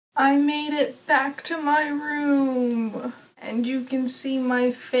I made it back to my room, and you can see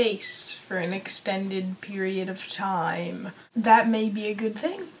my face for an extended period of time. That may be a good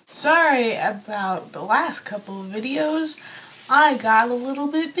thing. Sorry about the last couple of videos. I got a little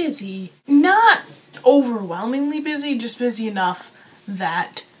bit busy. Not overwhelmingly busy, just busy enough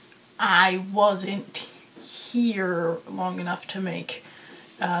that I wasn't here long enough to make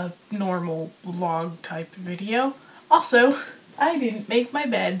a normal vlog type video. Also, I didn't make my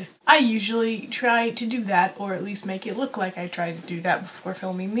bed. I usually try to do that, or at least make it look like I tried to do that before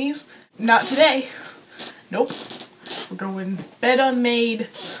filming these. Not today. Nope. We're going bed unmade,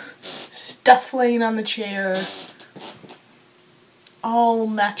 stuff laying on the chair, all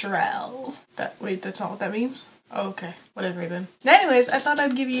natural. Wait, that's not what that means? Oh, okay, whatever then. Anyways, I thought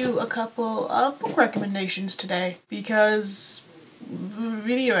I'd give you a couple of book recommendations today, because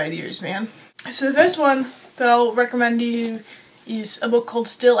video ideas, man. So the first one that I'll recommend to you is a book called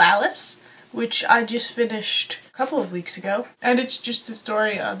Still Alice, which I just finished a couple of weeks ago. And it's just a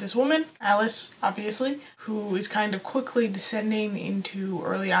story of this woman, Alice, obviously, who is kind of quickly descending into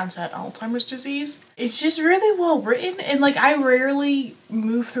early onset Alzheimer's disease. It's just really well written, and I rarely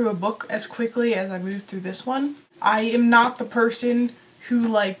move through a book as quickly as I moved through this one. I am not the person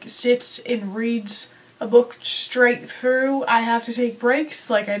who sits and reads a book straight through. I have to take breaks.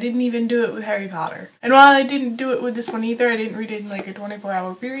 I didn't even do it with Harry Potter. And while I didn't do it with this one either, I didn't read it in a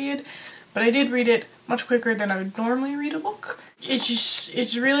 24-hour period, but I did read it much quicker than I would normally read a book.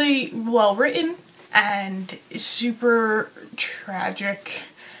 It's really well written, and it's super tragic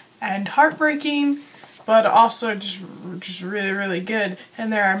and heartbreaking, but also just really, really good.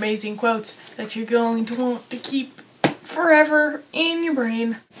 And there are amazing quotes that you're going to want to keep forever in your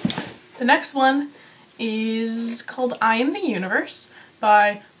brain. The next one is called I Am the Universe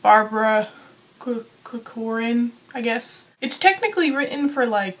by Barbara Corcoran, I guess. It's technically written for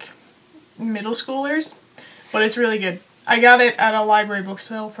middle schoolers, but it's really good. I got it at a library book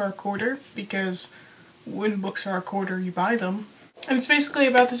sale for $0.25, because when books are $0.25 you buy them. And it's basically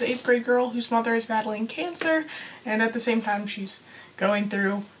about this 8th grade girl whose mother is battling cancer, and at the same time she's going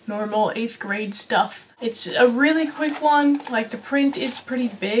through normal 8th grade stuff. It's a really quick one. The print is pretty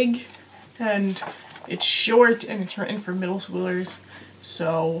big, and it's short, and it's written for middle schoolers,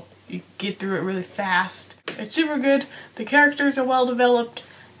 so you get through it really fast. It's super good, the characters are well developed,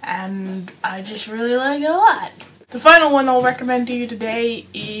 and I just really like it a lot. The final one I'll recommend to you today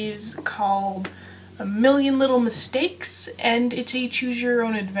is called A Million Little Mistakes, and it's a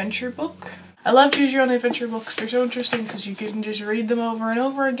choose-your-own-adventure book. I love choose-your-own-adventure books. They're so interesting because you can just read them over and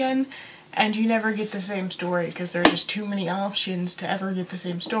over again, and you never get the same story because there are just too many options to ever get the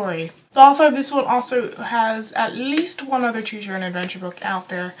same story. The author of this one also has at least one other choose-your-own-adventure book out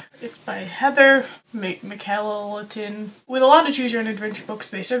there. It's by Heather McElhatton. With a lot of choose-your-own-adventure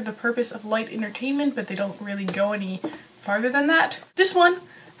books, they serve the purpose of light entertainment, but they don't really go any farther than that. This one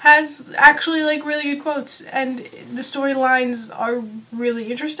has actually really good quotes, and the storylines are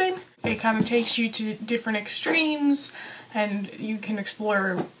really interesting. It kind of takes you to different extremes, and you can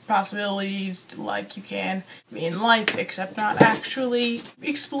explore possibilities like you can in life, except not actually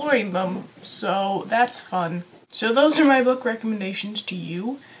exploring them. So that's fun. So those are my book recommendations to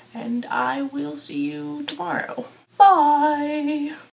you, and I will see you tomorrow. Bye!